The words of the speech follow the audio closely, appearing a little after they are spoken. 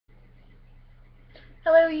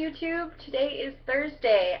YouTube. Today is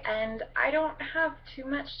Thursday and I don't have too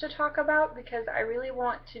much to talk about because I really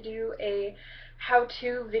want to do a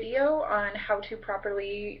how-to video on how to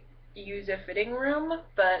properly use a fitting room,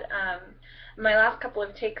 but my last couple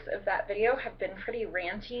of takes of that video have been pretty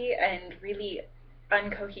ranty and really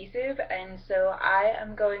uncohesive, and so I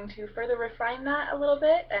am going to further refine that a little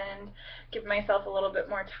bit and give myself a little bit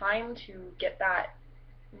more time to get that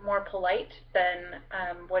more polite than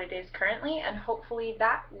what it is currently, and hopefully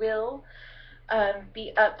that will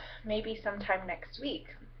be up maybe sometime next week.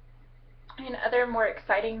 In other more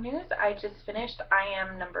exciting news, I just finished I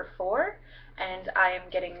Am number 4, and I am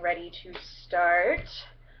getting ready to start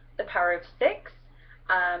The Power of Six.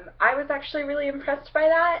 I was actually really impressed by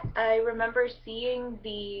that. I remember seeing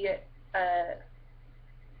the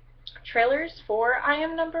trailers for I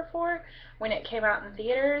Am number 4 when it came out in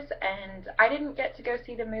theaters, and I didn't get to go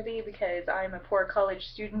see the movie because I'm a poor college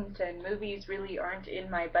student and movies really aren't in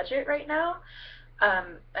my budget right now,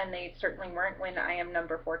 and they certainly weren't when I Am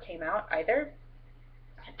number 4 came out either.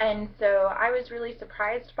 And so I was really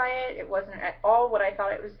surprised by it. It wasn't at all what I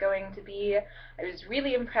thought it was going to be. I was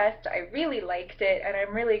really impressed. I really liked it, and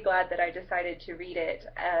I'm really glad that I decided to read it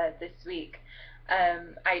this week.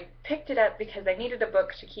 I picked it up because I needed a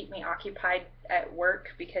book to keep me occupied at work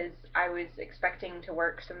because I was expecting to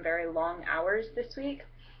work some very long hours this week.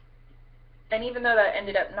 And even though that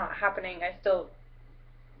ended up not happening, I still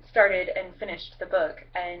started and finished the book,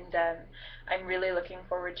 and I'm really looking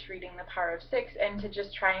forward to reading The Power of Six and to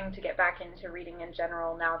just trying to get back into reading in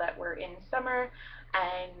general now that we're in summer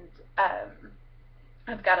and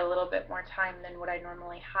I've got a little bit more time than what I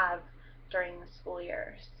normally have during the school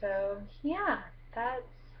year. So yeah, that's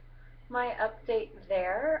my update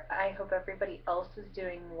there. I hope everybody else is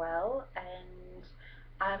doing well, and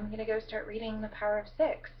I'm going to go start reading The Power of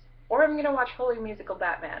Six. Or I'm going to watch Holy Musical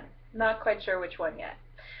Batman. Not quite sure which one yet.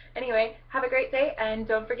 Anyway, have a great day, and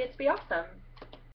don't forget to be awesome.